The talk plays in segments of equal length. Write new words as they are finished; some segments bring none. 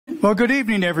Well, good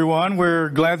evening, everyone. We're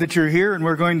glad that you're here, and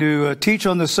we're going to teach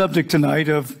on the subject tonight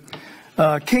of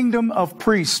Kingdom of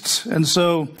Priests. And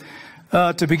so,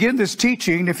 to begin this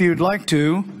teaching, if you'd like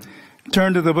to,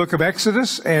 turn to the book of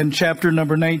Exodus and chapter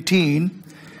number 19.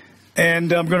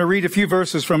 And I'm going to read a few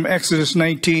verses from Exodus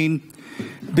 19,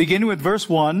 beginning with verse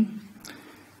 1.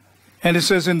 And it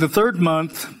says, "In the third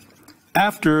month,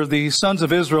 after the sons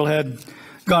of Israel had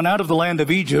gone out of the land of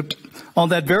Egypt, on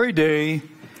that very day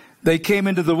they came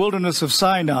into the wilderness of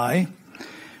Sinai.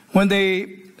 When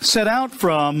they set out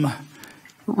from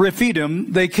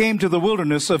Rephidim, they came to the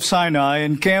wilderness of Sinai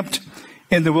and camped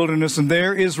in the wilderness, and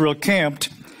there Israel camped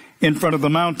in front of the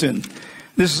mountain."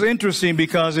 This is interesting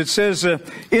because it says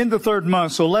in the third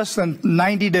month, so less than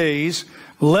 90 days,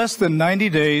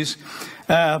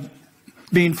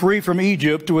 being free from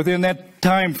Egypt within that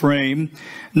time frame.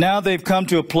 Now they've come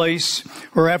to a place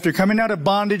where after coming out of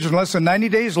bondage, and less than 90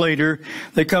 days later,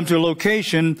 they come to a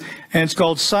location, and it's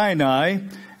called Sinai.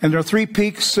 And there are three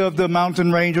peaks of the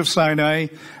mountain range of Sinai.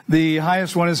 The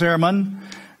highest one is Hermon.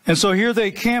 And so here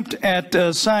they camped at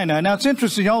Sinai. Now it's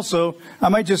interesting also, I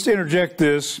might just interject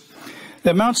this,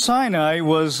 that Mount Sinai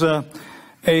was a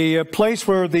place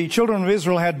where the children of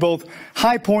Israel had both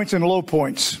high points and low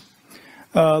points.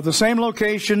 The same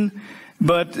location,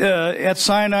 but at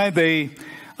Sinai they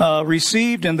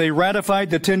received and they ratified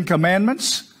the Ten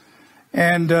Commandments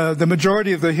and the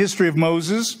majority of the history of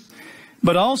Moses.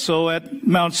 But also at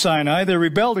Mount Sinai they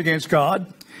rebelled against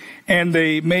God and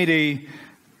they made a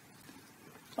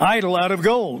idol out of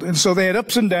gold. And so they had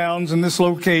ups and downs in this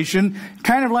location,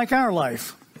 kind of like our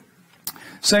life.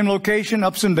 Same location,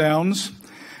 ups and downs.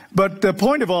 But the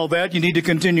point of all that, you need to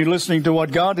continue listening to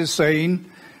what God is saying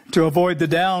to avoid the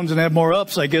downs and have more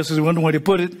ups, I guess is one way to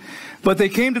put it. But they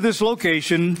came to this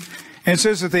location, and it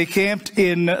says that they camped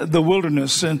in the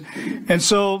wilderness. And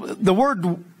so the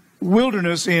word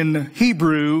wilderness in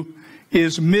Hebrew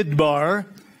is midbar,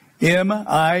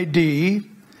 M-I-D-M-A-R,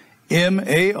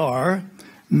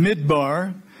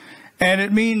 midbar. And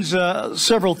it means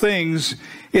several things.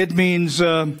 It means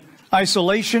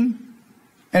isolation,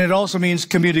 and it also means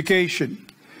communication.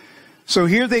 So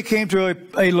here they came to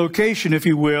a location, if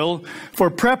you will, for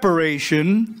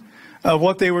preparation of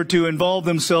what they were to involve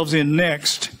themselves in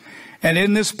next. And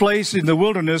in this place, in the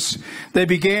wilderness, they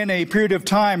began a period of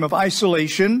time of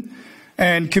isolation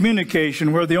and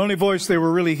communication, where the only voice they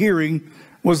were really hearing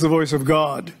was the voice of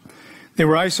God. They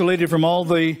were isolated from all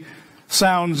the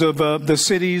sounds of the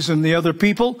cities and the other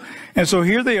people. And so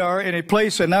here they are in a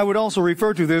place, and I would also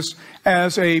refer to this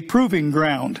as a proving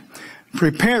ground,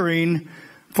 preparing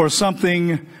for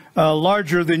something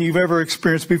larger than you've ever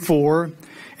experienced before.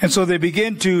 And so they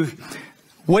begin to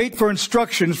wait for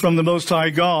instructions from the Most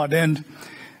High God. And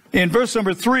in verse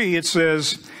number 3, it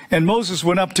says, "And Moses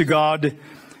went up to God,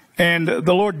 and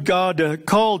the Lord God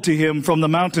called to him from the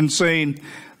mountain, saying,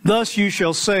 Thus you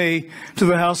shall say to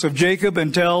the house of Jacob,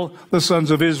 and tell the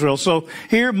sons of Israel." So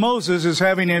here Moses is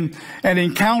having an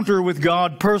encounter with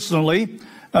God personally,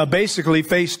 basically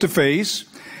face to face.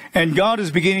 And God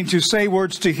is beginning to say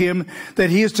words to him that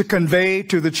he is to convey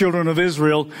to the children of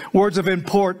Israel, words of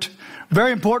import,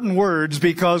 very important words,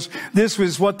 because this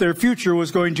was what their future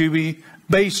was going to be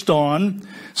based on.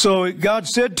 So God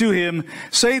said to him,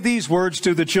 "Say these words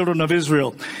to the children of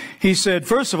Israel." He said,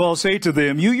 first of all, say to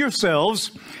them, "You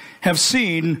yourselves have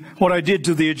seen what I did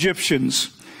to the Egyptians,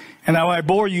 and how I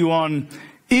bore you on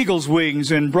eagle's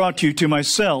wings and brought you to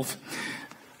myself."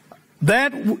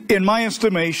 That, in my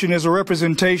estimation, is a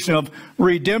representation of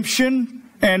redemption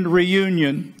and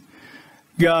reunion.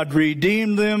 God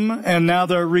redeemed them, and now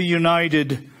they're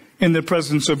reunited in the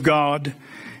presence of God.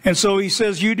 And so he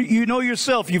says, you know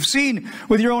yourself, you've seen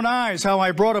with your own eyes how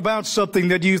I brought about something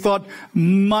that you thought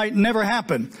might never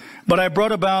happen. But I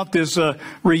brought about this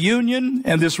reunion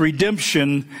and this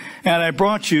redemption, and I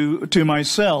brought you to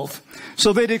myself.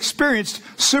 So they'd experienced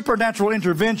supernatural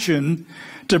intervention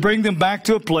to bring them back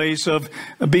to a place of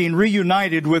being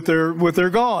reunited with their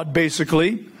God,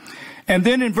 basically. And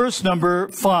then in verse number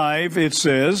 5, it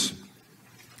says,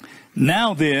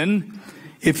 "Now then,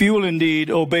 if you will indeed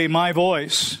obey my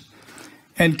voice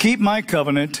and keep my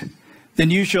covenant, then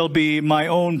you shall be my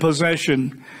own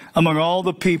possession among all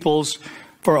the peoples,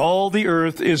 for all the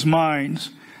earth is mine."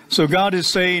 So God is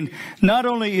saying, not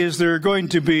only is there going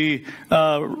to be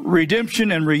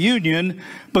redemption and reunion,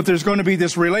 but there's going to be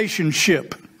this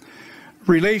relationship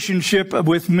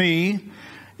with me.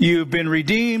 You've been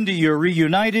redeemed, you're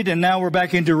reunited, and now we're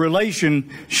back into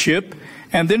relationship.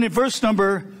 And then in verse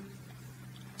number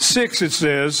 6 it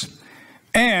says,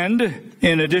 "And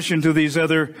in addition to these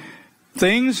other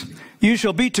things, you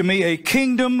shall be to me a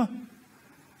kingdom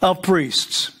of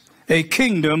priests." a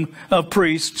kingdom of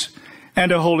priests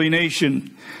and a holy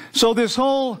nation. So this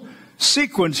whole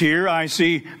sequence here, I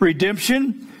see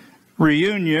redemption,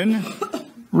 reunion,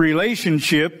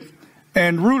 relationship,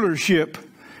 and rulership.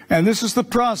 And this is the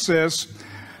process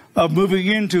of moving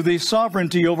into the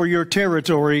sovereignty over your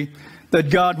territory that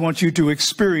God wants you to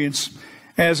experience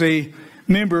as a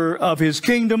member of his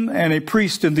kingdom and a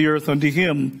priest in the earth unto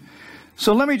him.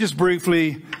 So let me just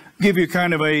briefly give you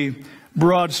kind of a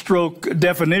broad stroke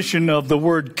definition of the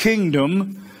word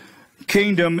kingdom.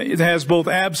 Kingdom, it has both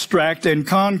abstract and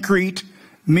concrete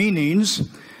meanings.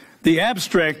 The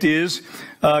abstract is,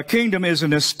 kingdom is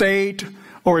an estate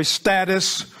or a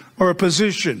status or a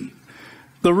position.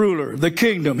 The ruler, the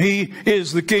kingdom, he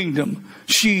is the kingdom.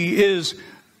 She is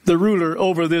the ruler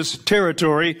over this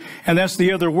territory. And that's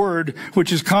the other word,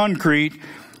 which is concrete.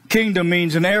 Kingdom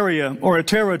means an area or a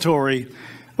territory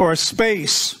or a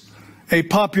space, a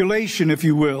population, if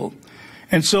you will.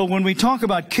 And so when we talk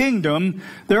about kingdom,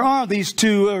 there are these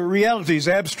two realities,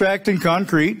 abstract and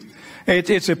concrete.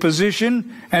 It's a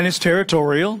position and it's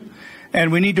territorial.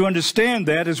 And we need to understand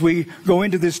that as we go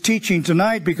into this teaching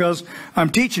tonight, because I'm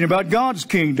teaching about God's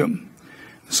kingdom.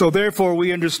 So therefore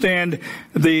we understand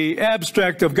the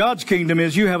abstract of God's kingdom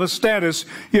is you have a status,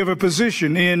 you have a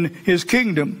position in his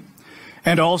kingdom.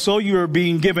 And also you are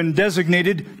being given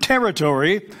designated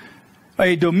territory,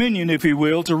 a dominion, if you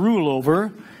will, to rule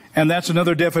over. And that's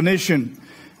another definition.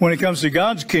 When it comes to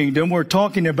God's kingdom, we're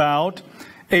talking about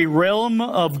a realm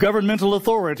of governmental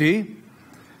authority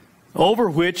over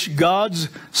which God's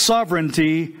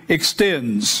sovereignty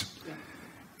extends.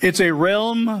 It's a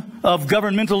realm of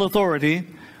governmental authority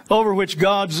over which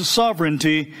God's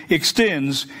sovereignty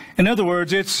extends. In other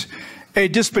words, it's a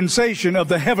dispensation of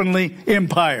the heavenly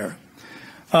empire.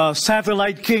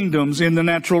 Satellite kingdoms in the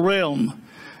natural realm.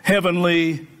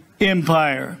 Heavenly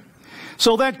empire.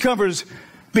 So that covers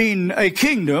being a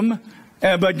kingdom,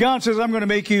 but God says, I'm going to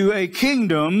make you a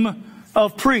kingdom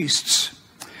of priests.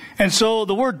 And so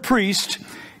the word priest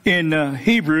in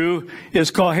Hebrew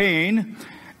is kohen,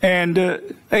 and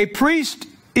a priest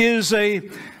is a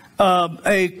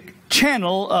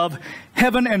channel of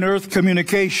heaven and earth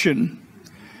communication,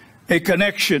 a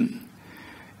connection.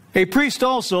 A priest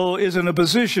also is in a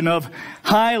position of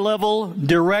high-level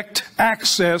direct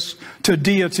access to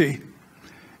deity.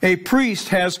 A priest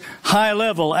has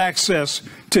high-level access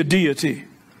to deity.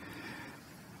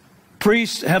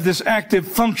 Priests have this active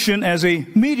function as a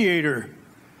mediator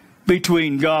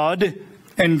between God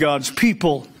and God's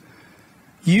people.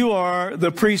 You are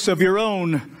the priest of your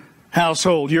own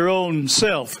household, your own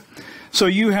self. So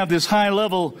you have this high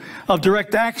level of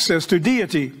direct access to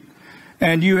deity.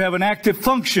 And you have an active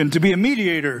function to be a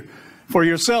mediator for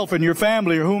yourself and your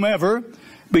family or whomever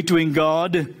between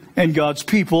God and God's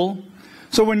people.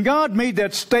 So when God made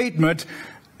that statement,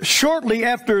 shortly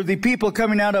after the people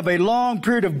coming out of a long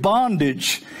period of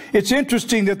bondage, it's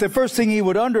interesting that the first thing he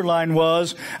would underline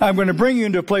was, I'm going to bring you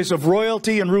into a place of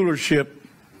royalty and rulership.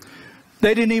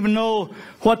 They didn't even know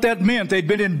what that meant. They'd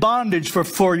been in bondage for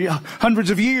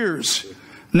hundreds of years.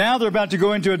 Now they're about to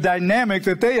go into a dynamic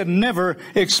that they had never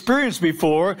experienced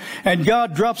before, and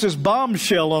God drops his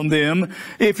bombshell on them.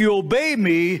 If you obey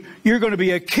me, you're going to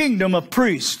be a kingdom of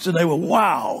priests. And they were,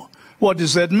 wow, what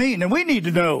does that mean? And we need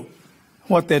to know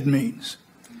what that means.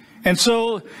 And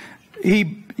so he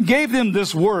gave them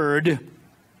this word.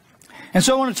 And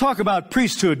so I want to talk about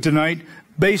priesthood tonight.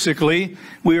 Basically,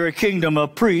 we are a kingdom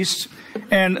of priests.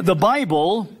 And the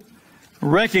Bible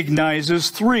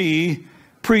recognizes three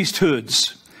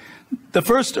priesthoods. The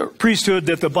first priesthood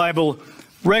that the Bible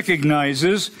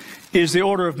recognizes is the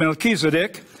order of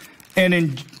Melchizedek. And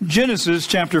in Genesis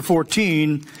chapter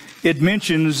 14, it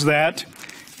mentions that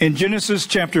in Genesis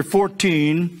chapter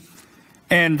 14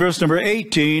 and verse number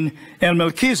 18, and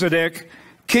Melchizedek,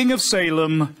 king of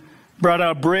Salem, brought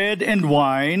out bread and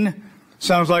wine.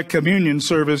 Sounds like communion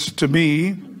service to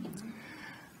me.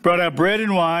 Brought out bread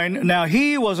and wine. Now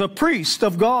he was a priest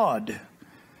of God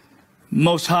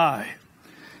Most High.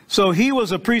 So he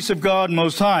was a priest of God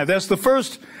Most High. That's the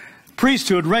first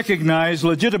priesthood recognized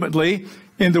legitimately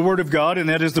in the Word of God, and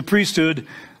that is the priesthood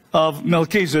of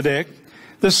Melchizedek.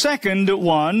 The second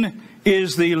one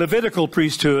is the Levitical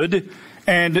priesthood,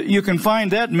 and you can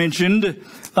find that mentioned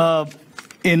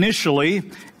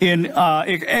initially in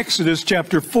Exodus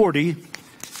chapter 40.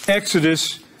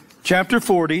 Exodus chapter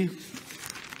 40.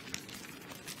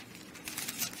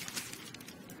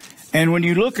 And when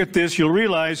you look at this, you'll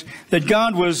realize that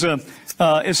God was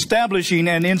establishing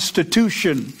an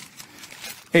institution,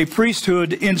 a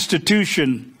priesthood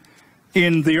institution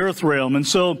in the earth realm. And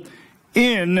so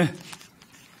in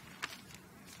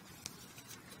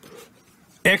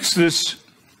Exodus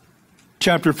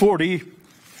chapter 40.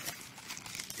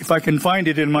 If I can find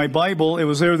it in my Bible, it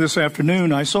was there this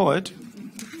afternoon. I saw it.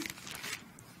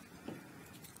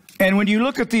 And when you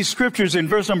look at these scriptures in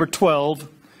verse number 12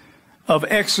 of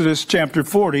Exodus chapter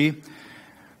 40,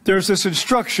 there's this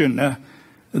instruction.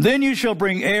 Then you shall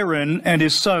bring Aaron and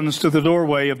his sons to the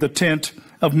doorway of the tent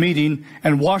of meeting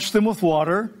and wash them with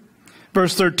water.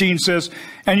 Verse 13 says,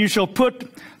 and you shall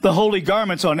put the holy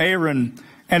garments on Aaron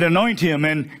and anoint him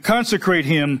and consecrate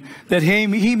him, that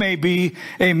he may be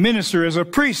a minister as a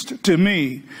priest to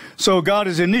me. So God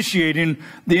is initiating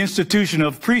the institution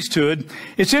of priesthood.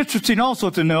 It's interesting also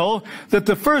to know that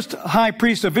the first high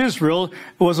priest of Israel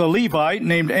was a Levite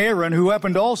named Aaron, who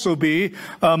happened to also be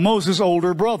Moses'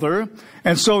 older brother.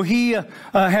 And so he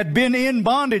had been in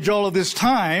bondage all of this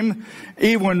time.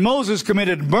 Even when Moses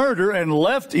committed murder and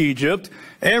left Egypt,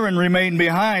 Aaron remained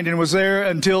behind and was there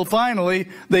until finally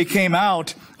they came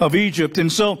out of Egypt.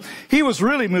 And so he was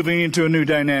really moving into a new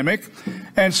dynamic.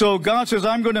 And so God says,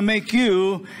 I'm going to make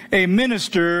you a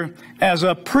minister as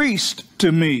a priest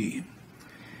to me.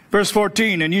 Verse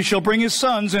 14, and you shall bring his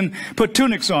sons and put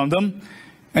tunics on them,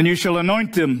 and you shall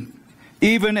anoint them,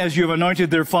 even as you have anointed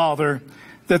their father,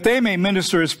 that they may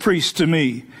minister as priests to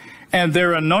me. And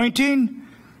their anointing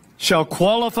shall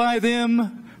qualify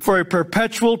them for a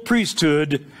perpetual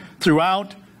priesthood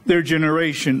throughout their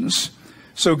generations.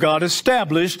 So God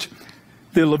established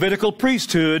the Levitical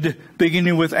priesthood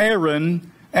beginning with Aaron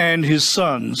and his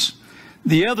sons.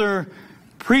 The other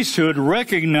priesthood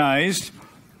recognized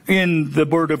in the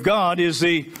Word of God is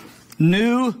the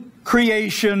new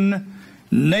creation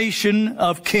nation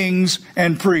of kings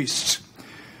and priests.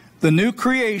 The new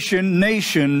creation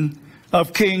nation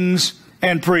of kings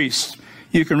and priests.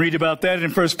 You can read about that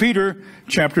in 1 Peter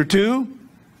chapter 2,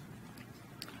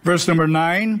 verse number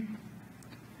 9.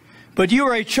 But you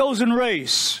are a chosen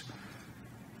race,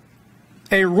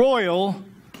 a royal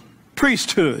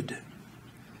priesthood,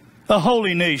 a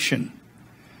holy nation,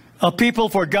 a people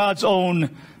for God's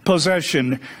own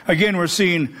possession. Again, we're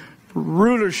seeing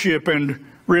rulership and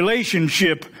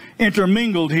relationship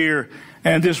intermingled here,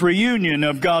 and this reunion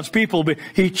of God's people.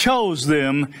 He chose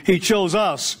them, He chose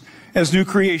us as new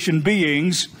creation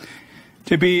beings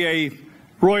to be a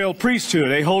royal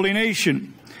priesthood, a holy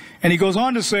nation. And he goes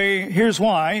on to say, here's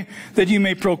why, that you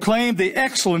may proclaim the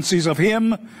excellencies of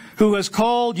him who has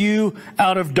called you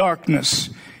out of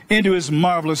darkness into his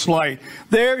marvelous light.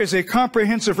 There is a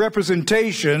comprehensive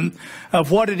representation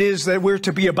of what it is that we're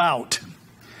to be about.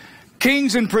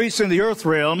 Kings and priests in the earth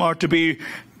realm are to be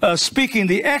speaking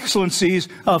the excellencies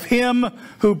of him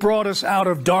who brought us out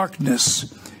of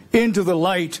darkness into the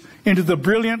light, into the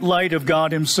brilliant light of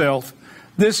God himself.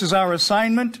 This is our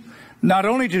assignment, not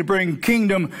only to bring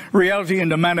kingdom reality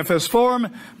into manifest form,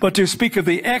 but to speak of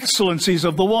the excellencies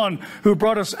of the one who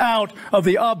brought us out of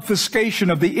the obfuscation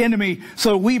of the enemy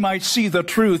so we might see the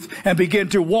truth and begin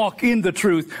to walk in the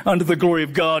truth unto the glory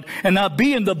of God and not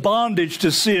be in the bondage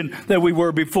to sin that we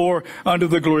were before unto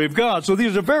the glory of God. So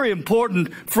these are very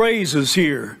important phrases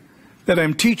here that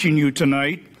I'm teaching you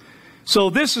tonight. So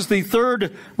this is the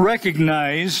third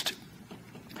recognized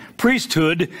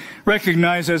priesthood,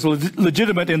 recognized as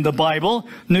legitimate in the Bible,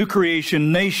 new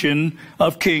creation nation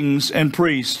of kings and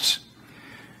priests.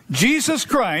 Jesus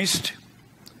Christ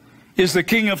is the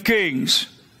King of Kings,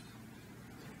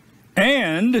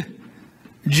 and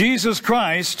Jesus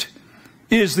Christ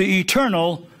is the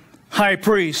eternal high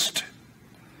priest.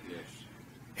 Yes.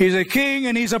 He's a king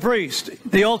and he's a priest,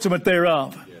 the ultimate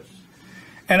thereof. Yes.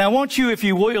 And I want you, if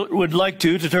you would like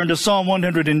to turn to Psalm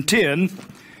 110,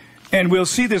 and we'll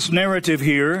see this narrative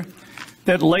here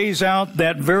that lays out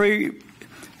that very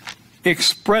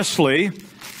expressly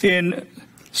in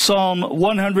Psalm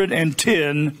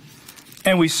 110.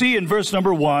 And we see in verse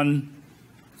number 1,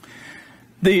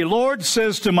 the Lord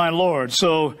says to my Lord.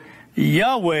 So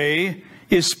Yahweh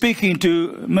is speaking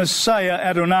to Messiah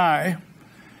Adonai.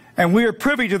 And we are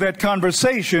privy to that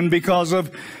conversation because of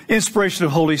inspiration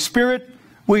of Holy Spirit.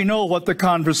 We know what the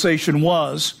conversation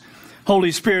was.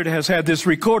 Holy Spirit has had this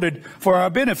recorded for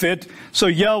our benefit. So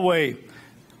Yahweh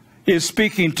is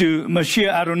speaking to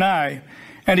Messiah Adonai.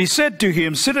 And he said to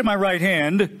him, sit at my right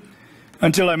hand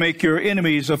until I make your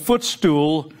enemies a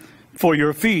footstool for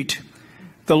your feet.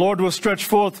 The Lord will stretch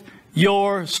forth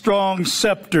your strong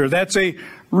scepter. That's a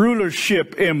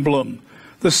rulership emblem.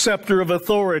 The scepter of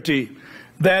authority.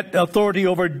 That authority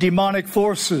over demonic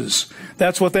forces.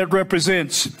 That's what that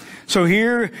represents. So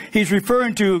here he's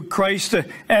referring to Christ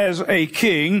as a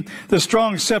king, the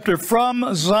strong scepter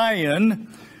from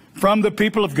Zion, from the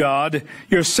people of God.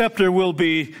 Your scepter will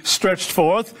be stretched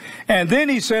forth. And then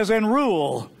he says, and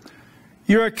rule.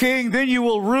 You're a king, then you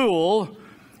will rule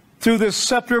through this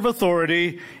scepter of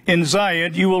authority in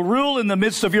Zion, you will rule in the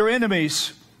midst of your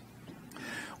enemies.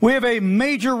 We have a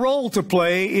major role to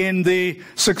play in the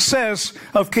success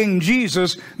of King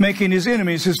Jesus making his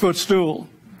enemies his footstool.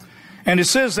 And it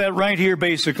says that right here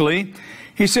basically.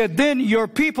 He said, then your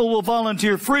people will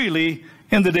volunteer freely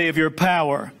in the day of your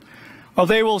power. Or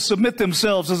they will submit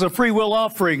themselves as a free will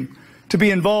offering to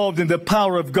be involved in the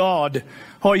power of God,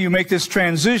 while you make this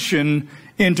transition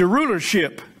into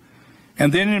rulership.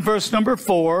 And then in verse number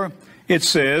 4, it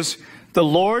says, the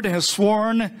Lord has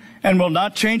sworn and will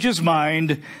not change his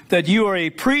mind that you are a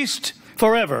priest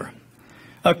forever,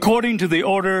 according to the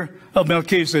order of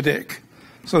Melchizedek.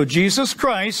 So Jesus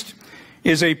Christ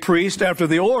is a priest after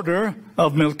the order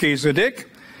of Melchizedek.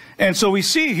 And so we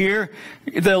see here,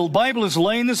 the Bible is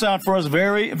laying this out for us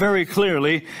very, very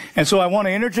clearly. And so I want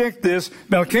to interject this.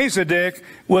 Melchizedek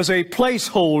was a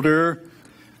placeholder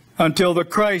until the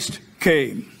Christ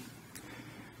came.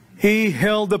 He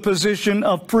held the position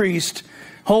of priest,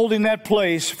 holding that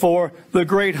place for the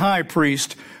great high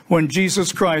priest when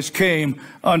Jesus Christ came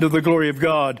under the glory of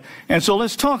God. And so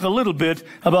let's talk a little bit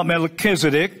about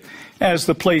Melchizedek as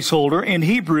the placeholder in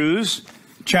Hebrews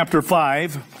chapter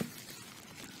 5.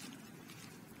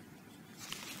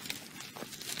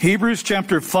 Hebrews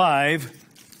chapter 5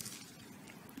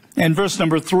 and verse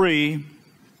number 3.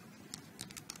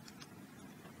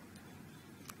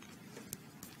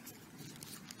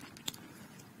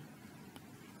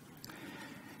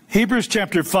 Hebrews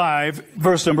chapter 5,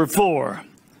 verse number 4.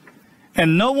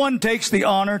 And no one takes the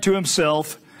honor to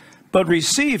himself, but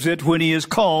receives it when he is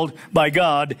called by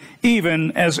God,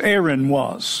 even as Aaron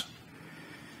was.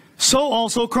 So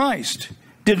also Christ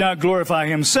did not glorify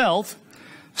himself,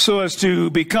 so as to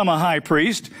become a high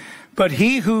priest, but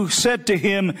he who said to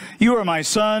him, you are my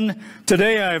son,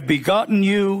 today I have begotten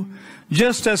you,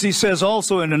 just as he says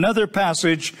also in another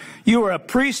passage, you are a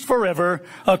priest forever,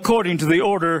 according to the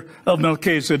order of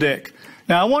Melchizedek.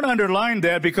 Now I want to underline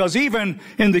that because even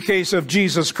in the case of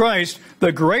Jesus Christ,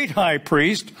 the great high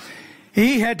priest,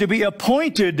 he had to be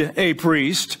appointed a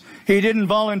priest. He didn't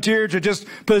volunteer to just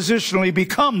positionally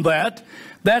become that.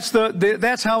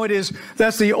 That's how it is.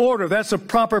 That's the order. That's the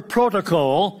proper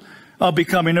protocol of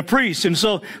becoming a priest. And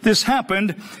so this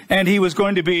happened, and he was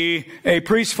going to be a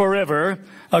priest forever,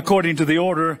 according to the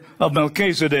order of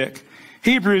Melchizedek.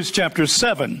 Hebrews chapter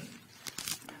 7,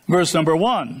 verse number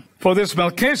 1. For this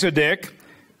Melchizedek,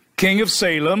 king of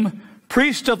Salem,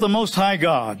 priest of the Most High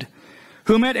God,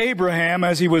 who met Abraham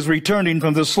as he was returning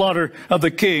from the slaughter of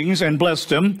the kings and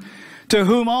blessed him, to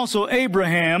whom also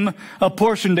Abraham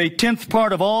apportioned a 10th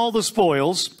part of all the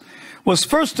spoils, was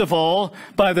first of all,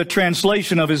 by the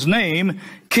translation of his name,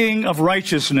 King of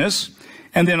Righteousness,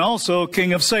 and then also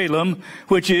King of Salem,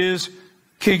 which is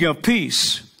King of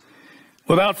Peace.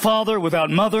 Without father, without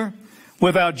mother,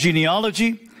 without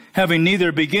genealogy, having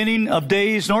neither beginning of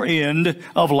days nor end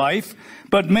of life,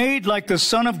 but made like the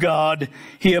Son of God,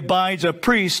 he abides a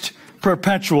priest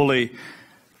perpetually.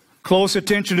 Close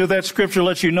attention to that scripture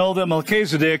lets you know that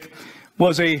Melchizedek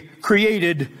was a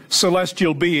created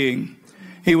celestial being.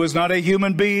 He was not a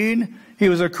human being. He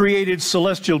was a created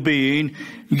celestial being.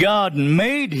 God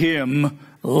made him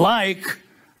like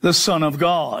the Son of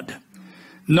God.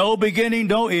 No beginning,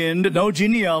 no end, no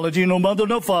genealogy, no mother,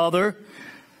 no father.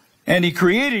 And he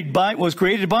was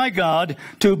created by God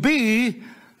to be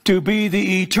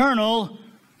the eternal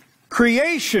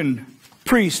creation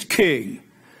priest king,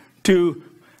 to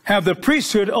have the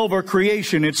priesthood over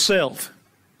creation itself.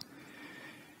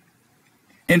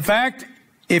 In fact,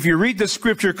 if you read the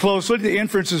scripture closely, the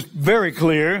inference is very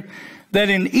clear that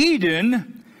in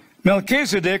Eden,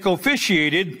 Melchizedek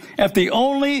officiated at the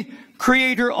only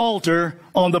creator altar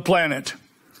on the planet.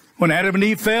 When Adam and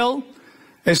Eve fell,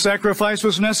 a sacrifice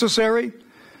was necessary.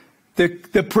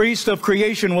 The priest of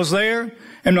creation was there,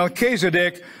 and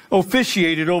Melchizedek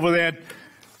officiated over that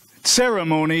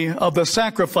ceremony of the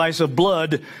sacrifice of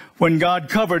blood when God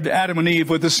covered Adam and Eve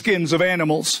with the skins of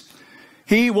animals.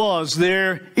 He was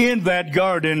there in that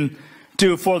garden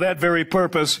for that very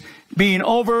purpose. Being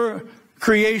over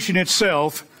creation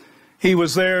itself, he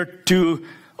was there to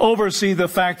oversee the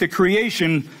fact that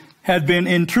creation had been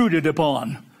intruded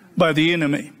upon by the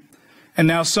enemy. And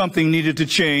now something needed to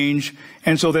change,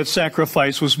 and so that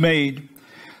sacrifice was made.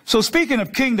 So speaking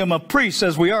of kingdom of priests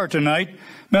as we are tonight,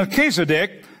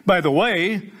 Melchizedek, by the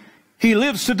way, he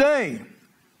lives today.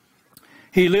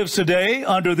 He lives today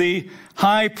under the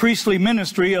high priestly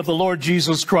ministry of the Lord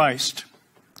Jesus Christ.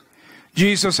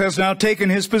 Jesus has now taken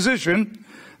his position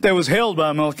that was held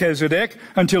by Melchizedek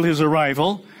until his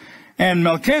arrival. And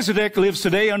Melchizedek lives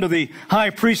today under the high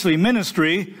priestly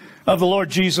ministry of the Lord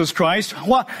Jesus Christ.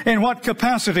 In what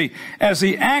capacity? As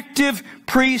the active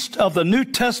priest of the New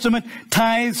Testament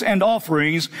tithes and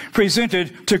offerings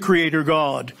presented to Creator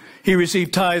God. He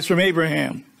received tithes from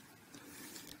Abraham.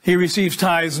 He receives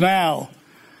tithes now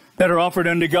that are offered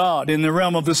unto God in the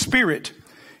realm of the Spirit.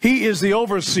 He is the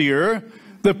overseer,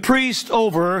 the priest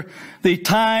over the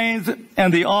tithe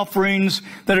and the offerings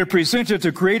that are presented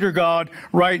to Creator God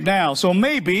right now. So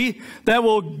maybe that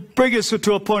will bring us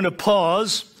to a point of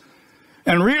pause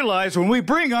and realize when we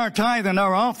bring our tithe and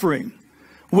our offering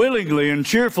willingly and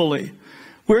cheerfully,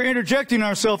 we're interjecting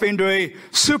ourselves into a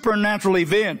supernatural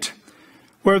event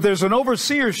where there's an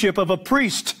overseership of a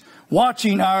priest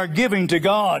watching our giving to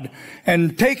God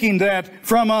and taking that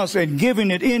from us and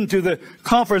giving it into the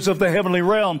coffers of the heavenly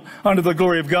realm under the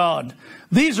glory of God.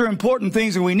 These are important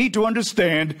things that we need to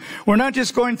understand. We're not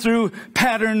just going through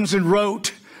patterns and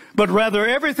rote, but rather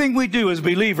everything we do as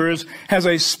believers has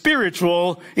a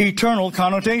spiritual, eternal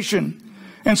connotation.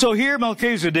 And so here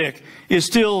Melchizedek is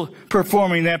still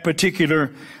performing that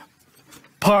particular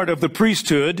part of the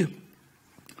priesthood.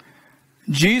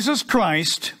 Jesus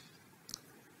Christ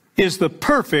is the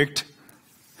perfect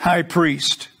high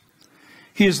priest.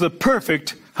 He is the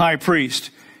perfect high priest.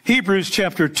 Hebrews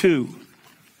chapter 2.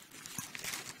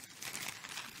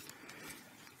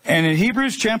 And in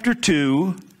Hebrews chapter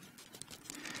 2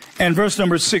 and verse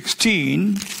number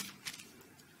 16,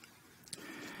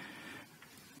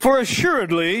 for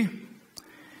assuredly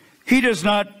he does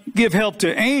not give help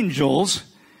to angels,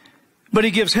 but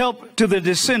he gives help to the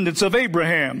descendants of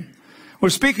Abraham. We're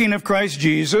speaking of Christ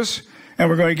Jesus, and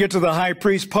we're going to get to the high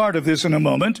priest part of this in a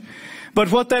moment.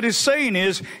 But what that is saying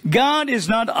is, God is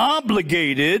not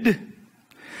obligated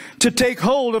to take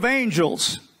hold of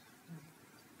angels.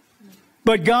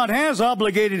 But God has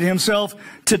obligated himself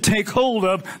to take hold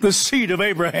of the seed of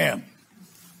Abraham.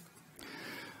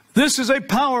 This is a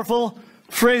powerful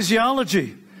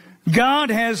phraseology.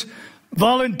 God has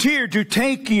volunteered to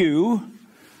take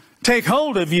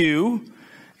hold of you,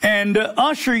 and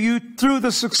usher you through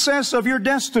the success of your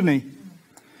destiny.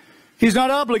 He's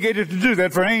not obligated to do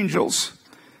that for angels.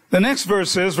 The next verse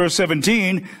says, verse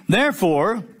 17,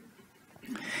 therefore,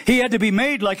 he had to be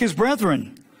made like his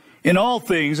brethren in all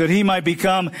things, that he might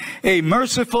become a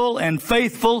merciful and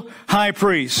faithful high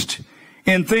priest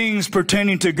in things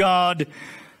pertaining to God,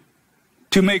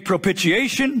 to make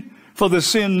propitiation for the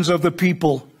sins of the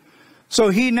people. So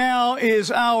he now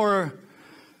is our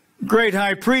great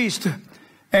high priest,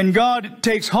 and God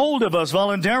takes hold of us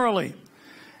voluntarily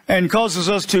and causes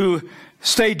us to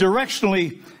stay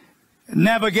directionally,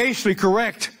 navigationally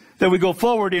correct, that we go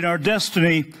forward in our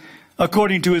destiny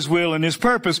according to his will and his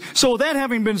purpose. So that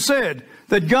having been said,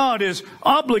 that God has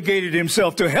obligated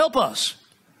himself to help us.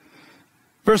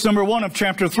 Verse number 1 of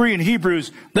chapter 3 in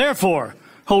Hebrews, therefore,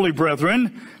 holy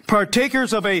brethren,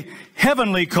 partakers of a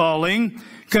heavenly calling,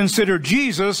 consider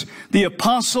Jesus the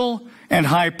apostle and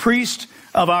high priest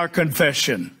of our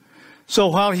confession. So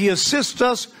while he assists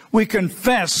us, we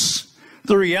confess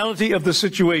the reality of the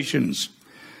situations,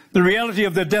 the reality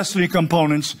of the destiny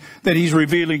components that he's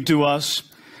revealing to us.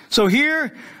 So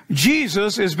here,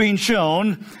 Jesus is being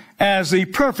shown as the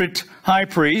perfect high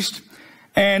priest.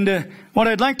 And what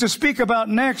I'd like to speak about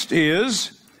next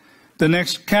is the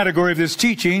next category of this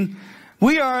teaching.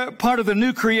 We are part of the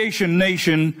new creation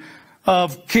nation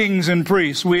of kings and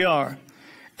priests. We are.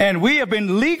 And we have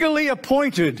been legally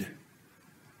appointed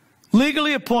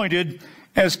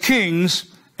as kings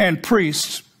and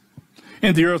priests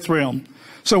in the earth realm.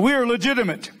 So we are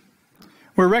legitimate.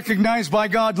 We're recognized by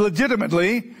God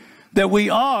legitimately that we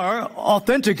are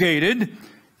authenticated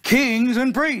kings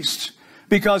and priests,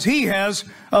 because he has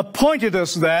appointed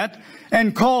us that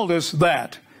and called us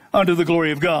that unto the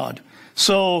glory of God.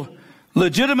 So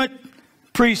legitimate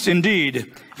priests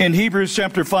indeed. In Hebrews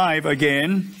chapter 5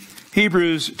 again,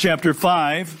 Hebrews chapter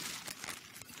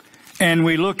 5, and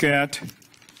we look at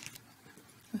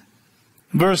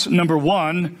verse number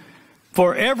 1.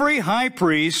 For every high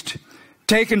priest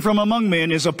taken from among men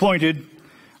is appointed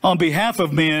on behalf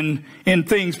of men in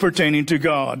things pertaining to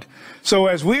God. So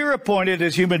as we are appointed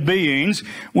as human beings,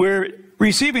 we're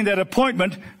receiving that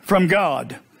appointment from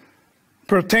God,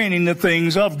 pertaining to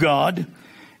things of God.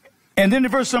 And then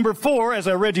in verse number 4, as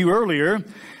I read to you earlier,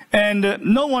 and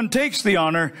no one takes the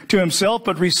honor to himself,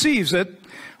 but receives it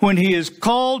when he is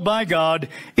called by God,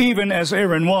 even as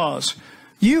Aaron was.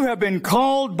 You have been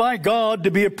called by God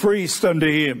to be a priest unto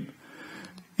him.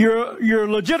 You're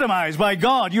legitimized by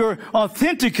God. You're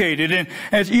authenticated. And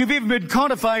as you've even been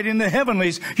codified in the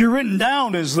heavenlies, you're written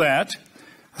down as that.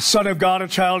 A son of God, a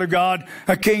child of God,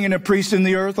 a king and a priest in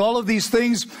the earth. All of these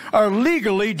things are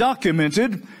legally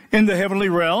documented in the heavenly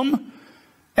realm.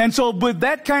 And so with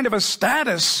that kind of a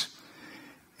status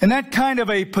and that kind of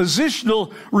a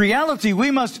positional reality, we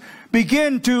must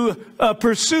begin to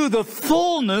pursue the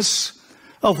fullness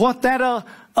of what that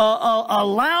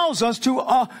allows us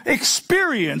to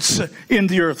experience in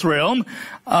the earth realm.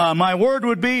 My word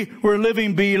would be, we're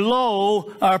living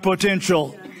below our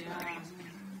potential.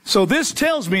 So this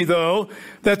tells me, though,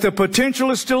 that the potential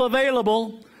is still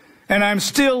available, and I'm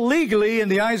still legally, in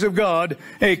the eyes of God,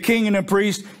 a king and a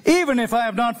priest, even if I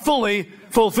have not fully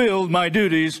fulfilled my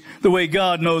duties the way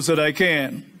God knows that I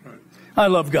can. I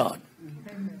love God.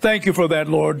 Thank you for that,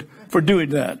 Lord, for doing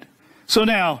that. So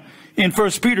now, in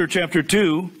 1 Peter chapter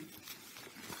 2,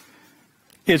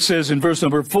 it says in verse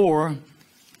number 4,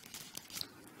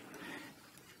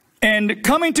 and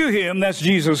coming to him, that's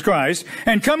Jesus Christ,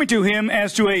 and coming to him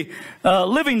as to a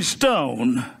living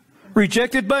stone,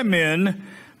 rejected by men,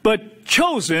 but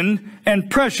chosen and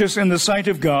precious in the sight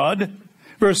of God.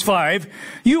 Verse 5,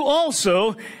 you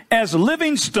also, as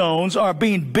living stones, are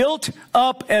being built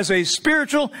up as a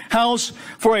spiritual house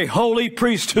for a holy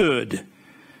priesthood,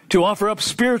 to offer up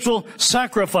spiritual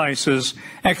sacrifices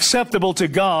acceptable to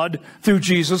God through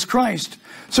Jesus Christ.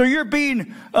 So you're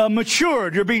being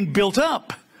matured, you're being built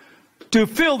up to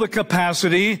fill the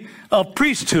capacity of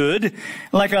priesthood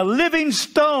like a living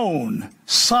stone,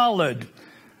 solid,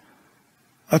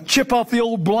 a chip off the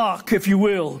old block, if you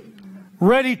will,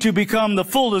 ready to become the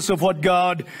fullness of what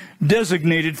God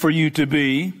designated for you to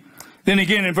be. Then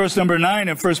again in verse number 9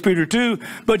 of 1 Peter 2,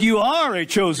 but you are a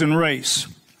chosen race.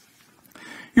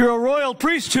 You're a royal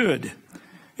priesthood.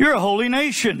 You're a holy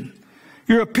nation.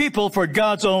 You're a people for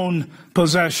God's own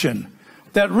possession.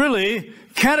 That really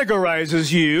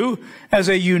categorizes you as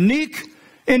a unique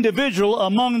individual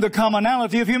among the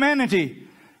commonality of humanity.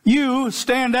 You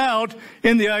stand out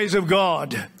in the eyes of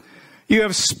God. You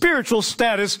have spiritual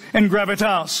status and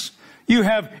gravitas. You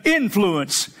have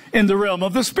influence in the realm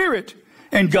of the Spirit.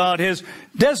 And God has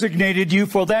designated you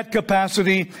for that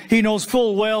capacity. He knows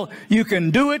full well you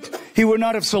can do it. He would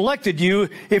not have selected you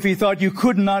if he thought you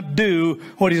could not do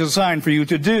what he's assigned for you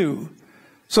to do.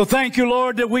 So thank you,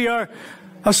 Lord, that we are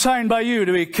assigned by you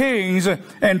to be kings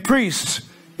and priests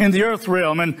in the earth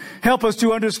realm. And help us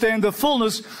to understand the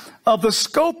fullness of the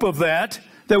scope of that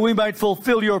we might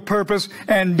fulfill your purpose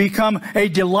and become a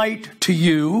delight to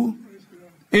you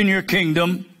in your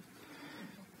kingdom.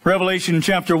 Revelation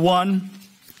chapter 1.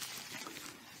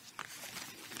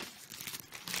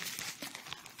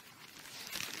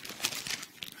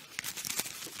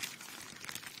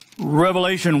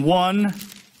 Revelation 1,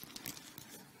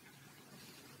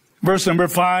 verse number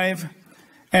 5,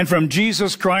 and from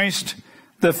Jesus Christ,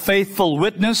 the faithful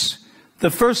witness,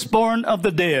 the firstborn of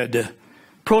the dead,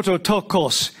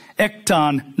 prototokos,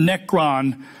 ekton,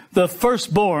 nekron, the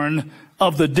firstborn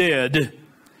of the dead,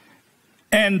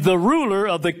 and the ruler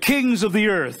of the kings of the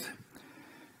earth,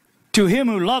 to him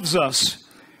who loves us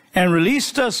and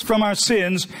released us from our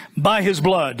sins by his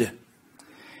blood.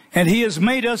 And he has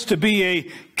made us to be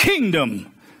a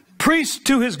kingdom, priest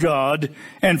to his God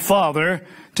and Father.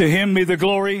 To him be the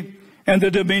glory and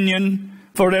the dominion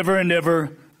forever and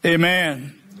ever.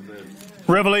 Amen. Amen.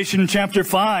 Revelation chapter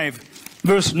 5,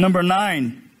 verse number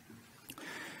 9.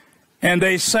 And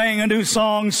they sang a new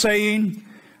song, saying,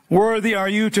 worthy are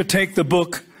you to take the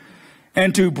book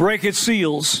and to break its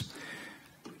seals.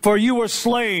 For you were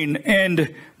slain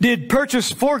and did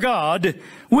purchase for God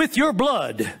with your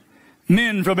blood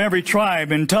men from every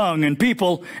tribe and tongue and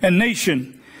people and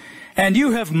nation. And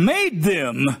you have made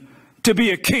them to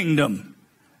be a kingdom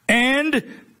and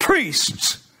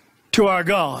priests to our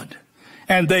God.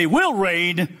 And they will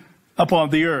reign upon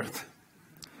the earth.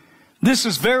 This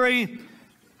is very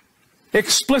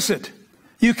explicit.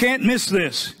 You can't miss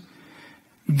this.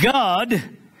 God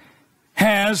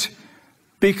has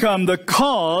become the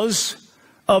cause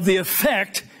of the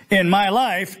effect in my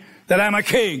life that I'm a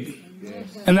king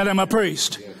and that I'm a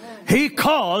priest. He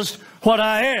caused what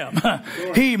I am.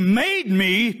 He made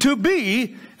me to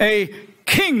be a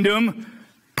kingdom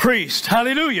priest.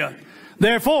 Hallelujah.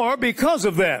 Therefore, because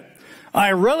of that,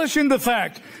 I relish in the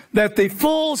fact that the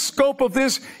full scope of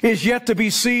this is yet to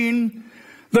be seen.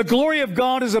 The glory of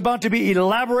God is about to be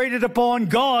elaborated upon.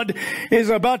 God is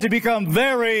about to become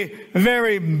very,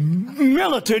 very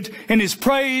militant in his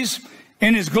praise,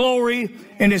 in his glory,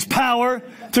 in his power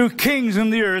through kings in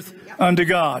the earth unto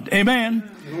God. Amen.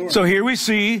 So here we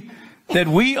see that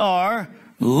we are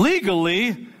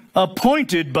legally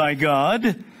appointed by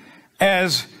God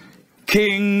as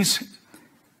kings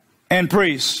and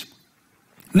priests.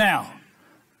 Now,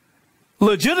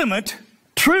 legitimate,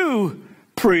 true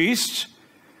priests,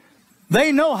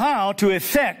 they know how to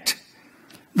effect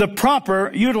the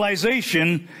proper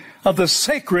utilization of the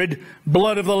sacred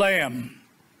blood of the Lamb.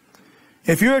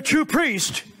 If you're a true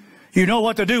priest, you know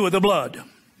what to do with the blood.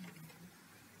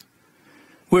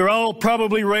 We're all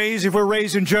probably raised, if we're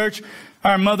raised in church,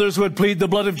 our mothers would plead the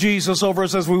blood of Jesus over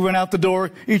us as we went out the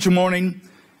door each morning,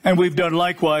 and we've done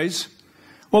likewise.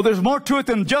 Well, there's more to it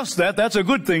than just that. That's a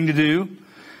good thing to do.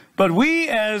 But we,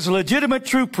 as legitimate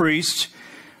true priests,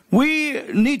 we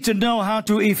need to know how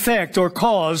to effect or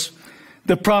cause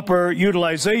the proper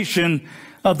utilization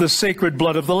of the sacred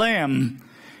blood of the Lamb.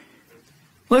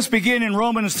 Let's begin in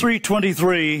Romans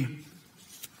 3:23.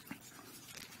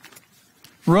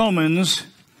 Romans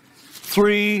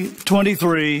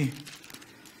 3:23.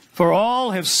 For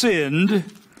all have sinned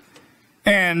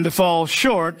and fall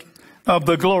short of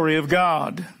the glory of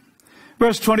God.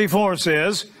 Verse 24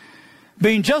 says,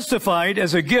 being justified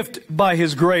as a gift by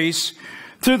his grace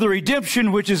through the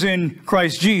redemption which is in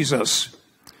Christ Jesus.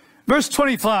 Verse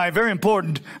 25, very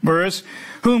important verse,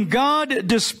 whom God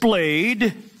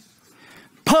displayed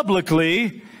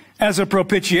publicly as a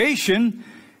propitiation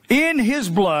in his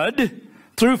blood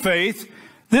through faith.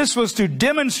 This was to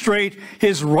demonstrate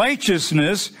his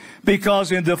righteousness,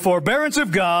 because in the forbearance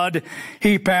of God,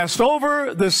 he passed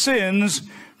over the sins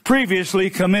previously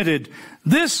committed.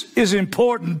 This is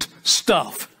important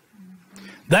stuff.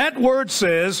 That word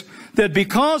says that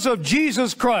because of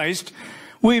Jesus Christ,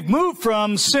 we've moved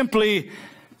from simply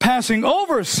passing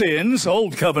over sins,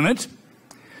 old covenant,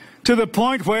 to the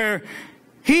point where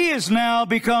he has now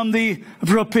become the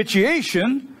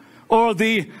propitiation, or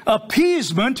the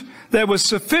appeasement that was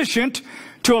sufficient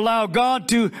to allow God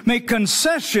to make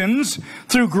concessions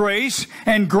through grace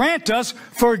and grant us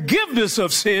forgiveness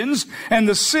of sins, and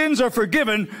the sins are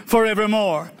forgiven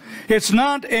forevermore. It's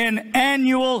not an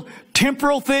annual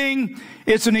temporal thing,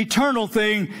 it's an eternal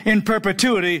thing in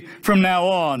perpetuity from now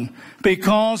on,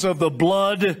 because of the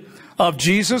blood of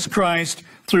Jesus Christ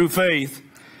through faith.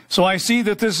 So I see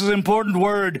that this is an important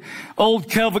word. Old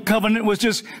covenant was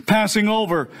just passing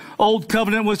over. Old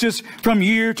covenant was just from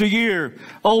year to year.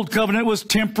 Old covenant was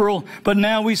temporal, but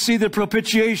now we see that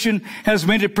propitiation has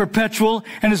made it perpetual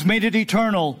and has made it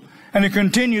eternal. And it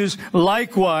continues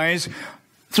likewise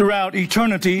throughout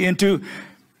eternity into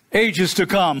ages to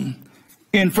come.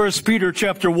 In 1 Peter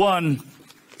chapter 1,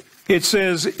 it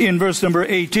says in verse number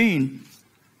 18,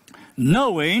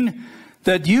 knowing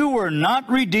that you were not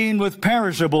redeemed with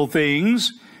perishable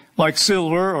things, like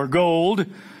silver or gold,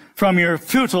 from your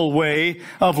futile way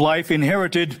of life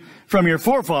inherited from your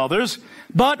forefathers,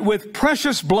 but with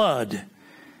precious blood,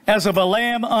 as of a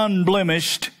lamb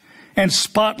unblemished and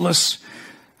spotless.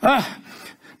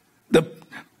 The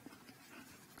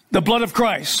blood of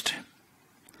Christ.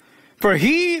 For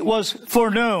he was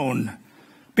foreknown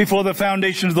before the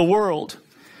foundation of the world,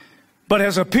 but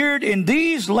has appeared in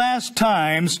these last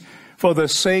times for the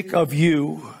sake of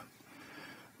you.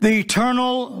 The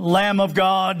eternal Lamb of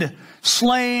God,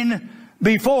 slain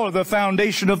before the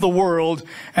foundation of the world,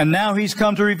 and now he's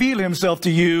come to reveal himself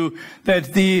to you,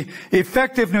 that the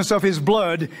effectiveness of his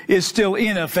blood is still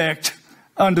in effect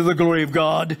unto the glory of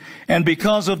God. And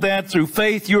because of that, through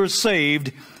faith, you're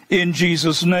saved in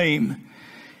Jesus' name.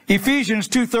 Ephesians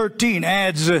 2:13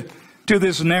 adds to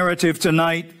this narrative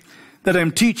tonight that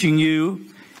I'm teaching you.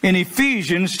 In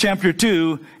Ephesians chapter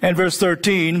 2 and verse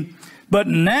 13, but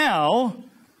now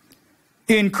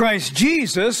in Christ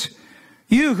Jesus,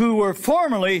 you who were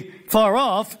formerly far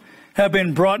off have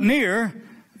been brought near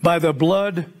by the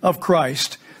blood of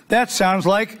Christ. That sounds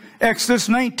like Exodus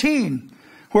 19,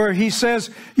 where he says,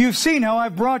 you've seen how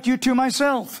I've brought you to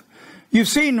myself. You've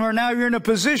seen where now you're in a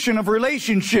position of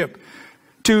relationship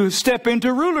to step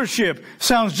into rulership.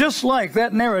 Sounds just like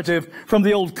that narrative from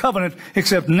the Old Covenant,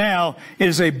 except now it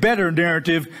is a better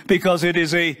narrative because it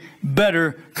is a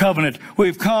better covenant.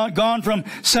 We've gone from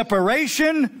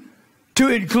separation to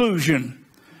inclusion,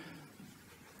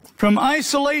 from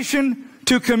isolation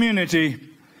to community.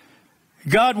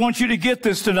 God wants you to get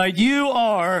this tonight. You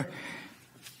are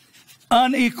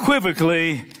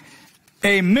unequivocally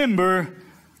a member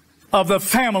of the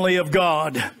family of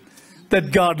God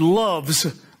that God loves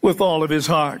with all of his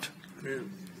heart.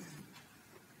 Amen.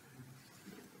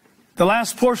 The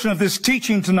last portion of this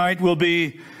teaching tonight will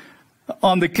be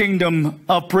on the kingdom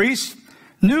of priests.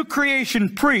 New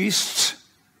creation priests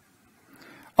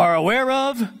are aware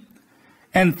of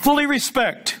and fully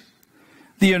respect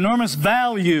the enormous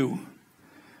value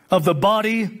of the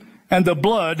body and the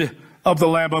blood of the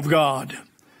Lamb of God.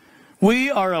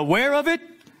 We are aware of it,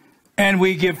 and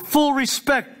we give full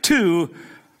respect to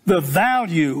the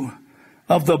value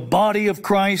of the body of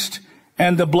Christ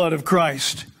and the blood of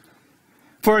Christ.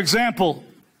 For example,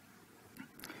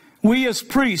 we as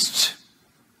priests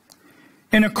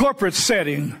in a corporate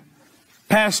setting,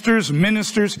 pastors,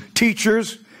 ministers,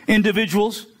 teachers,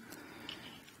 individuals.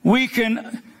 We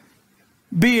can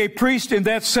be a priest in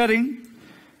that setting,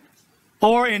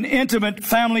 or in intimate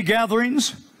family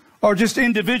gatherings, or just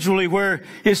individually where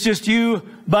it's just you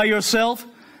by yourself.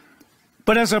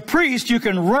 But as a priest, you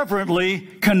can reverently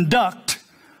conduct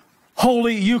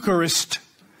Holy Eucharist,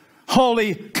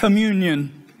 Holy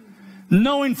Communion,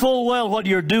 knowing full well what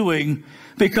you're doing,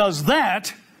 because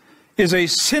that is a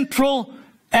central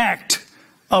act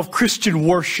of Christian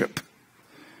worship.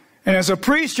 And as a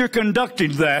priest, you're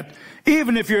conducting that,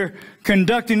 even if you're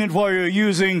conducting it while you're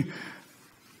using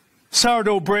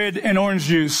sourdough bread and orange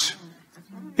juice.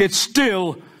 It's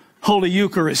still Holy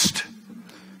Eucharist.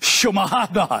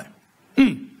 Shomahadai.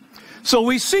 So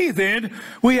we see then,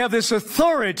 we have this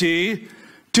authority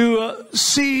to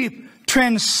see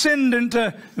transcendent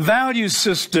value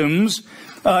systems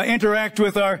interact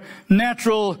with our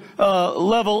natural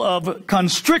level of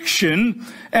constriction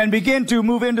and begin to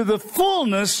move into the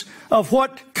fullness of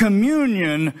what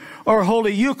communion or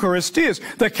Holy Eucharist is.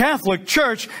 The Catholic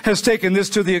Church has taken this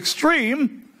to the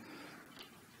extreme,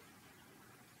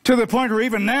 to the point where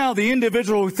even now the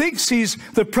individual who thinks he's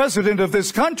the president of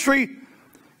this country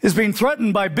is being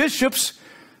threatened by bishops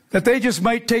that they just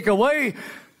might take away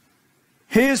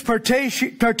his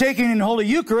partaking in Holy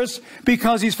Eucharist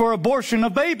because he's for abortion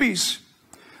of babies.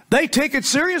 They take it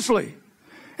seriously.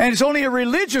 And it's only a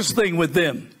religious thing with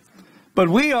them. But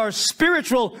we are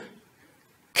spiritual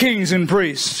kings and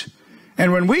priests.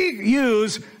 And when we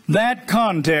use that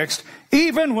context,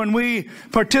 even when we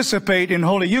participate in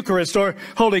Holy Eucharist or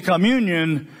Holy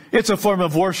Communion, it's a form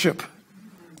of worship.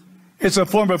 It's a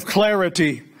form of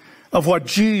clarity of what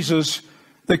Jesus,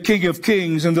 the King of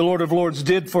Kings and the Lord of Lords,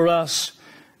 did for us,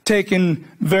 taken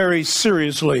very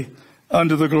seriously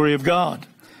unto the glory of God.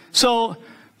 So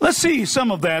let's see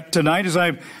some of that tonight as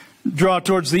I draw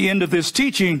towards the end of this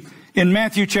teaching. In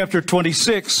Matthew chapter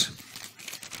 26,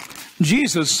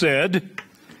 Jesus said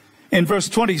in verse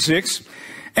 26,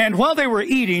 "And while they were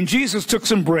eating, Jesus took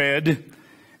some bread,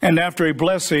 and after a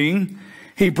blessing,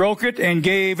 he broke it and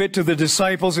gave it to the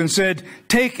disciples and said,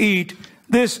 'Take, eat,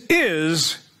 this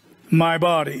is my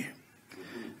body.'"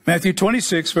 Matthew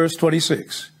 26, verse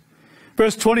 26.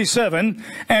 Verse 27,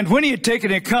 "And when he had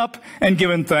taken a cup and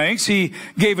given thanks, he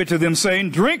gave it to them,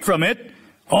 saying, 'Drink from it,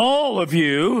 all of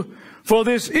you, for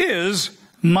this is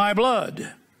my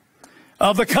blood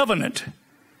of the covenant,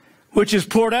 which is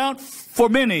poured out for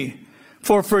many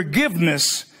for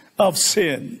forgiveness of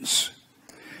sins.'"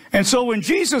 And so when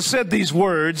Jesus said these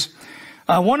words,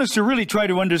 I want us to really try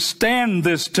to understand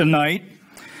this tonight,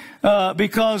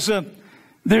 because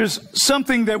there's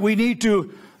something that we need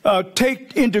to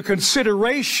take into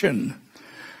consideration,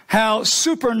 how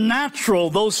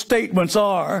supernatural those statements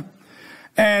are,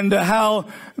 and how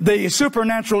the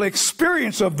supernatural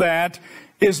experience of that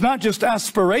is not just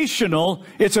aspirational,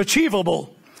 it's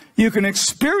achievable. You can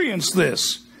experience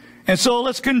this. And so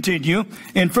let's continue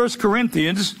in 1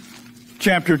 Corinthians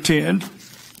chapter 10.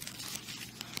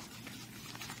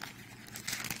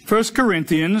 1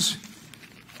 Corinthians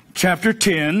chapter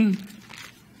 10,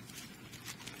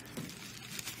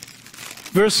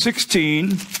 verse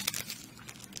 16.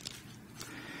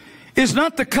 "Is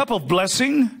not the cup of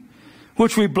blessing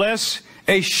which we bless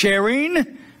a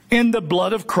sharing in the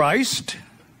blood of Christ?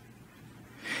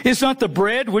 Is not the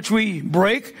bread which we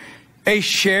break a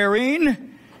sharing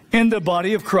in the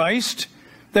body of Christ?"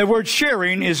 The word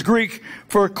sharing is Greek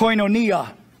for koinonia,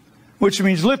 which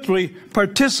means literally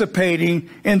participating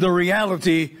in the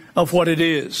reality of what it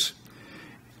is.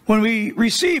 When we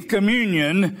receive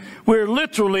communion, we're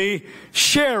literally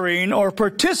sharing or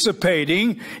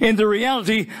participating in the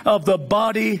reality of the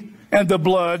body and the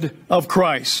blood of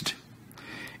Christ.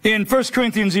 In 1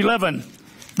 Corinthians 11,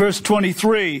 verse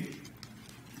 23,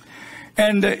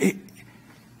 and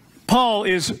Paul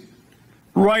is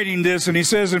writing this, and he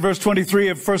says in verse 23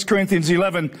 of 1 Corinthians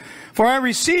 11, "For I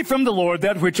received from the Lord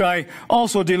that which I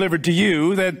also delivered to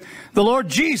you, that the Lord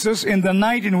Jesus, in the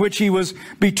night in which he was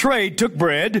betrayed, took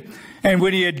bread, and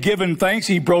when he had given thanks,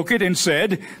 he broke it and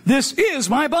said, 'This is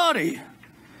my body,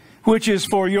 which is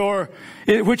for you.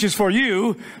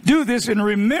 Do this in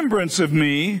remembrance of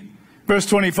me.'" Verse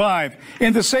 25,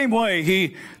 "In the same way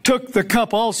he took the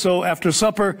cup also after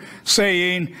supper,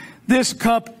 saying, 'This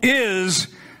cup is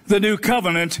the new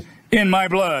covenant in my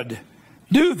blood.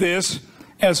 Do this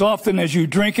as often as you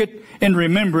drink it in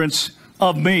remembrance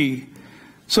of me.'"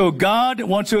 So God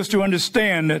wants us to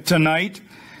understand tonight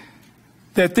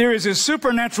that there is a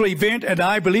supernatural event, and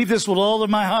I believe this with all of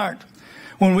my heart.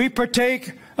 When we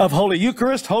partake of Holy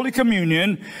Eucharist, Holy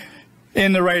Communion,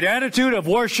 in the right attitude of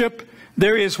worship,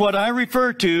 there is what I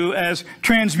refer to as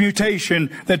transmutation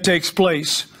that takes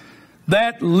place.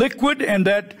 That liquid and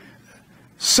that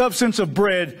substance of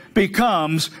bread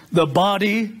becomes the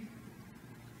body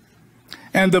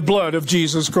and the blood of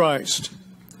Jesus Christ.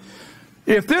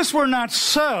 If this were not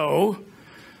so,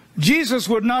 Jesus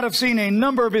would not have seen a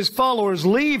number of his followers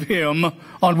leave him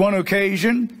on one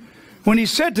occasion when he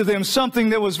said to them something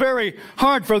that was very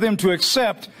hard for them to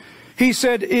accept. He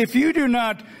said, "If you do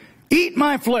not eat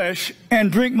my flesh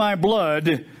and drink my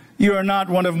blood, you are not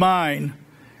one of mine."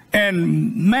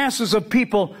 And masses of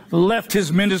people left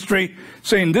his ministry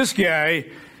saying, "This guy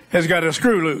has got a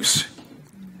screw loose."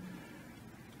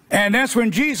 And that's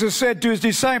when Jesus said to his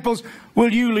disciples,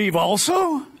 "Will you leave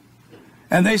also?"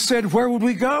 And they said, "Where would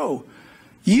we go?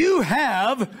 You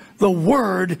have the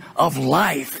word of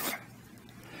life."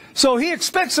 So he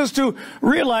expects us to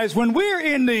realize when we're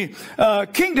in the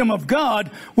kingdom of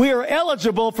God, we are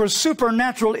eligible for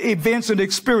supernatural events and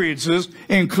experiences,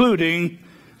 including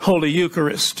Holy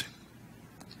Eucharist.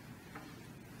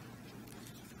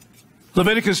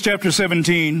 Leviticus chapter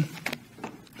 17.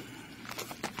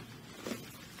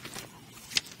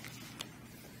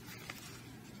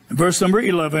 Verse number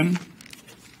 11.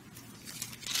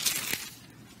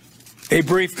 A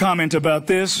brief comment about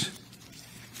this.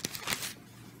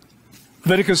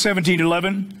 Leviticus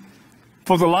 17:11.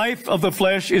 "For the life of the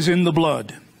flesh is in the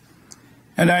blood,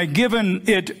 and I have given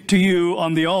it to you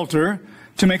on the altar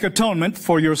to make atonement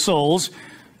for your souls,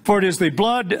 for it is the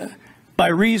blood by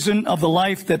reason of the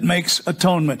life that makes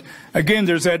atonement." Again,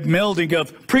 there's that melding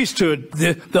of priesthood,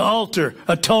 the altar,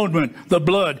 atonement, the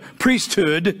blood,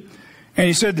 priesthood. And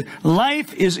he said,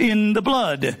 life is in the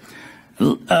blood.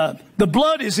 The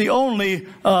blood is the only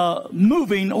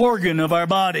moving organ of our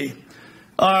body.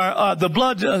 The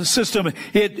blood system,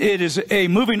 it is a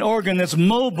moving organ that's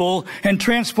mobile and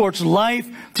transports life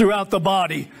throughout the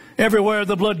body. Everywhere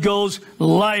the blood goes,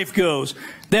 life goes.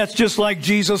 That's just like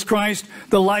Jesus Christ,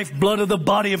 the lifeblood of the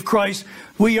body of Christ.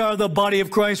 We are the body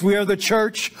of Christ. We are the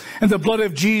church. And the blood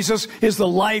of Jesus is the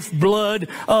lifeblood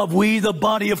of we, the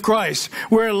body of Christ.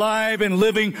 We're alive and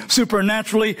living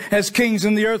supernaturally as kings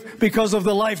in the earth because of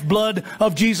the lifeblood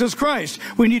of Jesus Christ.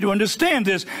 We need to understand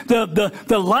this.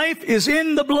 The life is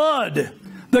in the blood.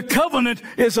 The covenant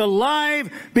is alive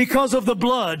because of the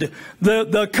blood.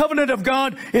 The covenant of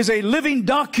God is a living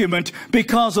document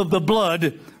because of the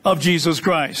blood of Jesus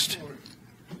Christ.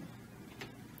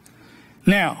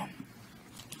 Now,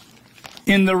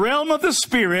 in the realm of the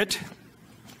Spirit,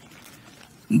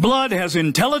 blood has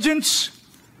intelligence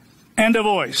and a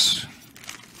voice.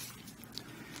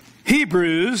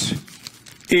 Hebrews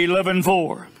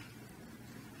 11:4.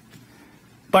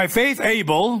 By faith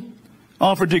Abel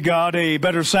offered to God a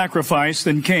better sacrifice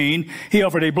than Cain. He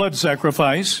offered a blood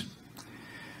sacrifice,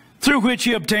 through which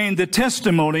he obtained the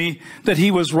testimony that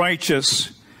he was righteous,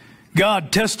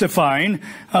 God testifying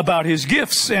about his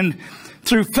gifts. And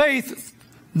through faith,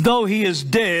 though he is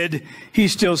dead, he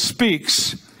still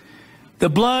speaks. The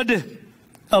blood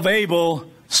of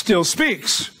Abel still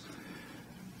speaks.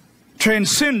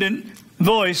 Transcendent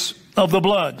voice of the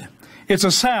blood. It's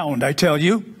a sound, I tell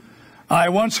you. I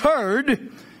once heard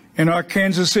in our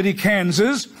Kansas City,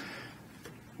 Kansas,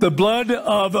 the blood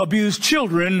of abused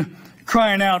children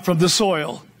crying out from the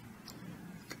soil.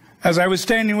 As I was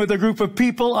standing with a group of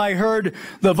people, I heard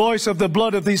the voice of the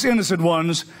blood of these innocent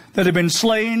ones that had been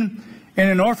slain in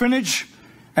an orphanage,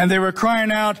 and they were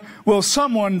crying out, "Will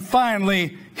someone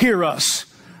finally hear us?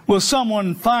 Will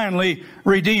someone finally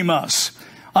redeem us?"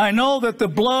 I know that the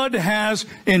blood has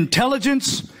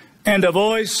intelligence and a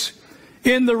voice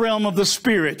in the realm of the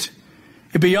Spirit.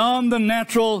 Beyond the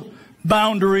natural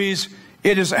boundaries,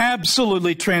 it is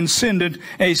absolutely transcendent,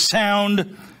 a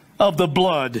sound of the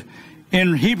blood.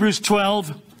 In Hebrews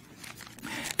 12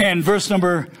 and verse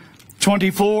number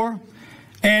 24,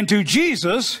 "And to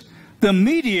Jesus, the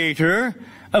mediator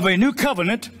of a new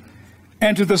covenant,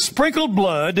 and to the sprinkled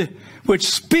blood, which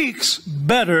speaks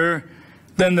better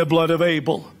than the blood of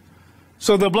Abel."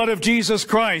 So the blood of Jesus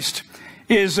Christ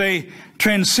is a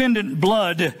transcendent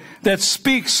blood that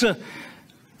speaks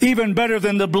even better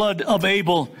than the blood of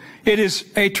Abel. It is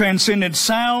a transcendent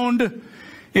sound.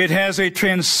 It has a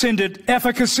transcendent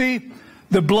efficacy.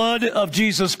 The blood of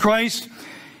Jesus Christ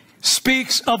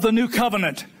speaks of the new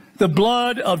covenant. The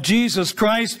blood of Jesus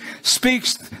Christ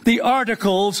speaks the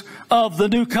articles of the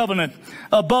new covenant,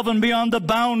 above and beyond the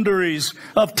boundaries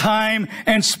of time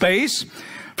and space.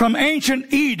 From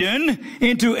ancient Eden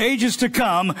into ages to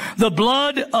come, the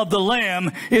blood of the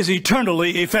Lamb is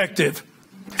eternally effective.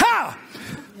 Ha!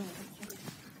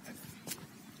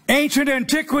 Ancient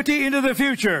antiquity into the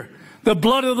future, the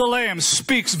blood of the Lamb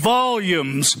speaks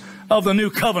volumes of the new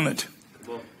covenant.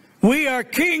 We are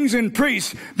kings and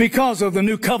priests because of the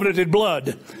new covenanted blood.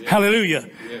 Yes. Hallelujah.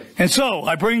 Yes. And so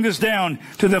I bring this down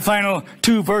to the final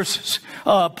two verses,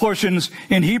 portions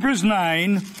in Hebrews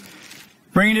 9,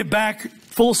 bringing it back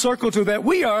full circle to that.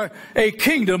 We are a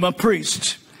kingdom of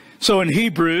priests. So in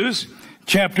Hebrews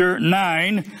chapter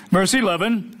 9, verse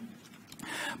 11,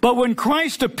 but when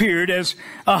Christ appeared as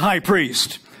a high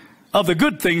priest of the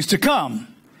good things to come,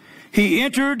 he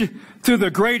entered through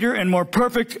the greater and more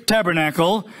perfect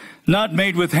tabernacle, not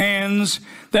made with hands,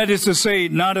 that is to say,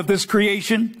 not of this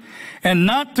creation, and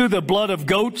not through the blood of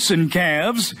goats and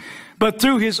calves, but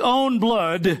through his own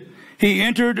blood he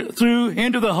entered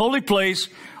into the holy place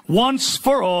once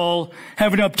for all,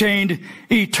 having obtained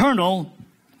eternal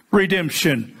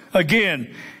redemption.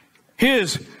 Again,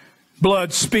 his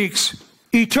blood speaks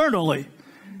eternally.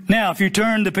 Now, if you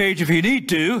turn the page, if you need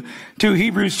to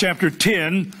Hebrews chapter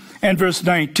 10 and verse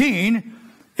 19,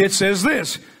 it says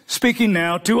this, speaking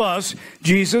now to us,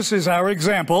 Jesus is our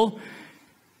example.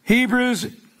 Hebrews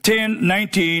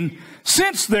 10:19,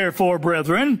 since therefore,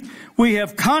 brethren, we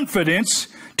have confidence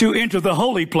to enter the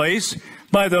holy place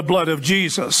by the blood of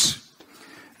Jesus.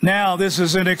 Now, this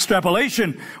is an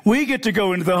extrapolation. We get to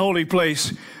go into the holy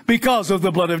place because of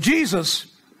the blood of Jesus,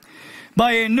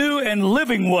 by a new and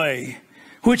living way,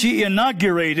 which he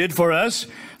inaugurated for us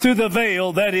through the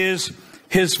veil that is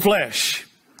his flesh.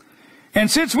 And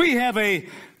since we have a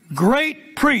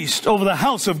great priest over the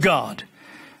house of God,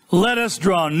 let us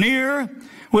draw near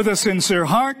with a sincere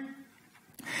heart,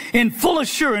 in full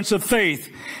assurance of faith,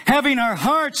 having our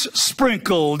hearts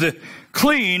sprinkled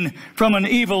clean from an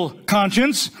evil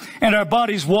conscience and our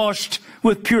bodies washed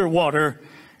with pure water.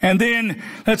 And then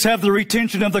let's have the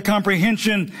retention of the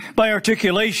comprehension by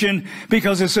articulation,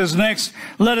 because it says next,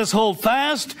 let us hold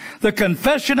fast the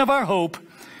confession of our hope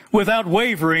without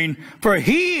wavering, for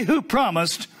he who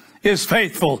promised is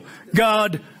faithful.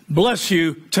 God bless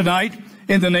you tonight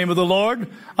in the name of the Lord.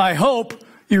 I hope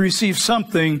you receive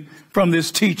something from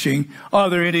this teaching. Are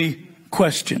there any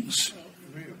questions?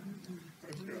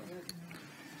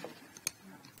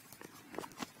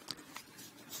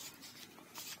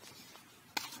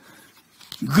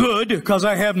 Good, because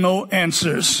I have no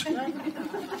answers.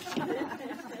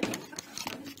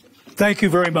 Thank you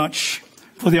very much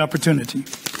for the opportunity.